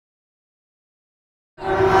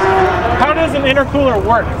an intercooler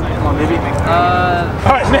work? Come on, baby.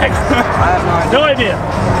 Alright, next. I have No idea.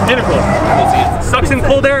 Intercooler. Sucks in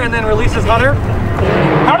cold air and then releases hot air.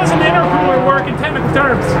 How does an intercooler work in technical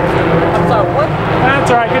terms? I'm sorry, what?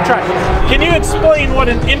 That's alright, good try. Can you explain what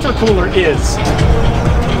an intercooler is?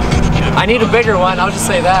 I need a bigger one, I'll just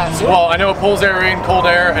say that. Well, I know it pulls air in, cold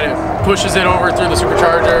air, and it pushes it over through the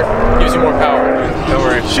supercharger, gives you more power. Don't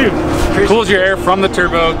worry. Shoot. Pulls your air from the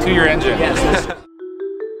turbo to your engine. Yes.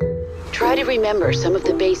 Try to remember some of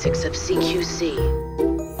the basics of CQC.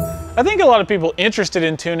 I think a lot of people interested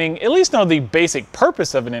in tuning at least know the basic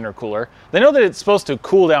purpose of an intercooler. They know that it's supposed to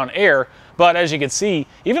cool down air, but as you can see,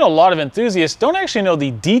 even a lot of enthusiasts don't actually know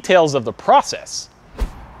the details of the process.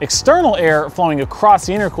 External air flowing across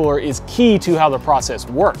the intercooler is key to how the process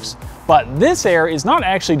works, but this air is not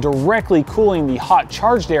actually directly cooling the hot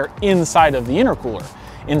charged air inside of the intercooler.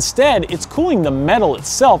 Instead, it's cooling the metal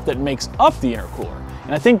itself that makes up the intercooler,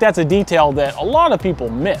 and I think that's a detail that a lot of people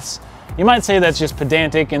miss. You might say that's just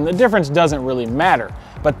pedantic and the difference doesn't really matter,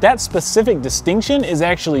 but that specific distinction is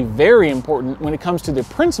actually very important when it comes to the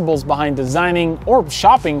principles behind designing or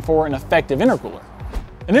shopping for an effective intercooler.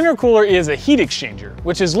 An intercooler is a heat exchanger,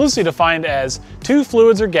 which is loosely defined as two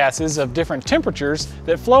fluids or gases of different temperatures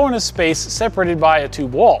that flow in a space separated by a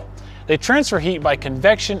tube wall. They transfer heat by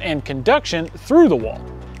convection and conduction through the wall.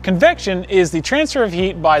 Convection is the transfer of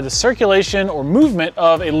heat by the circulation or movement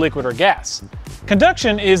of a liquid or gas.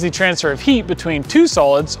 Conduction is the transfer of heat between two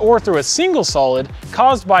solids or through a single solid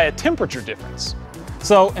caused by a temperature difference.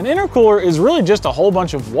 So an intercooler is really just a whole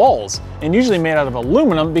bunch of walls, and usually made out of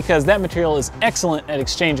aluminum because that material is excellent at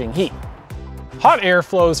exchanging heat. Hot air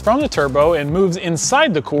flows from the turbo and moves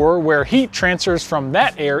inside the core, where heat transfers from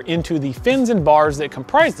that air into the fins and bars that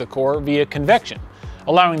comprise the core via convection,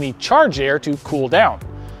 allowing the charged air to cool down.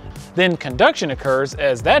 Then conduction occurs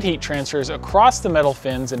as that heat transfers across the metal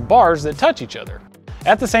fins and bars that touch each other.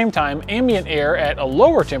 At the same time, ambient air at a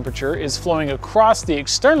lower temperature is flowing across the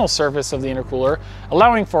external surface of the intercooler,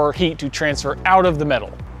 allowing for heat to transfer out of the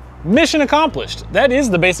metal. Mission accomplished. That is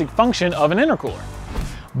the basic function of an intercooler.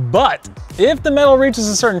 But if the metal reaches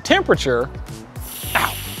a certain temperature,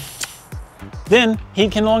 then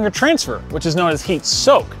heat can no longer transfer, which is known as heat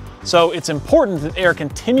soak. So it's important that air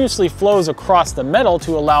continuously flows across the metal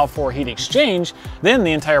to allow for heat exchange, then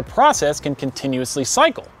the entire process can continuously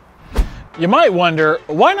cycle. You might wonder,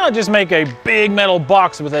 why not just make a big metal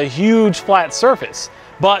box with a huge flat surface?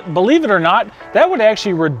 But believe it or not, that would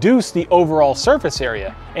actually reduce the overall surface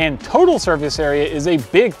area, and total surface area is a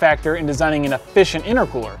big factor in designing an efficient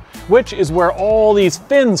intercooler, which is where all these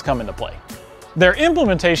fins come into play. Their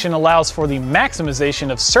implementation allows for the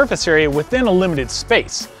maximization of surface area within a limited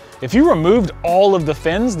space. If you removed all of the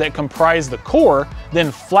fins that comprise the core,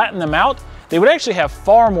 then flatten them out, they would actually have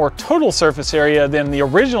far more total surface area than the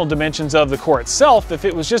original dimensions of the core itself if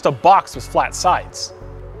it was just a box with flat sides.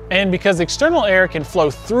 And because external air can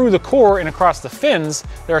flow through the core and across the fins,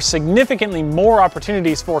 there are significantly more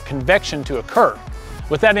opportunities for convection to occur.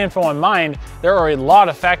 With that info in mind, there are a lot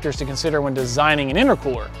of factors to consider when designing an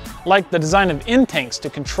intercooler, like the design of intakes to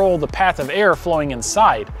control the path of air flowing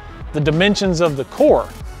inside, the dimensions of the core,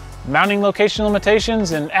 mounting location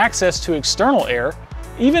limitations and access to external air,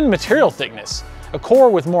 even material thickness. A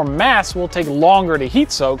core with more mass will take longer to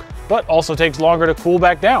heat soak, but also takes longer to cool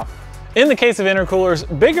back down. In the case of intercoolers,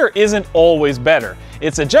 bigger isn't always better.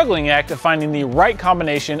 It's a juggling act of finding the right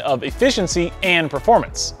combination of efficiency and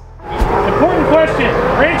performance. Important question,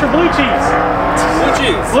 ranch or blue cheese?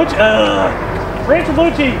 Blue cheese. Ranch or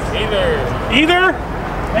blue cheese? Either. Either?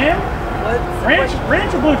 Ma'am?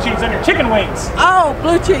 Ranch or blue cheese on your chicken wings? Oh,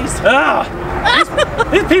 blue cheese.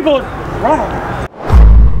 These people are wrong.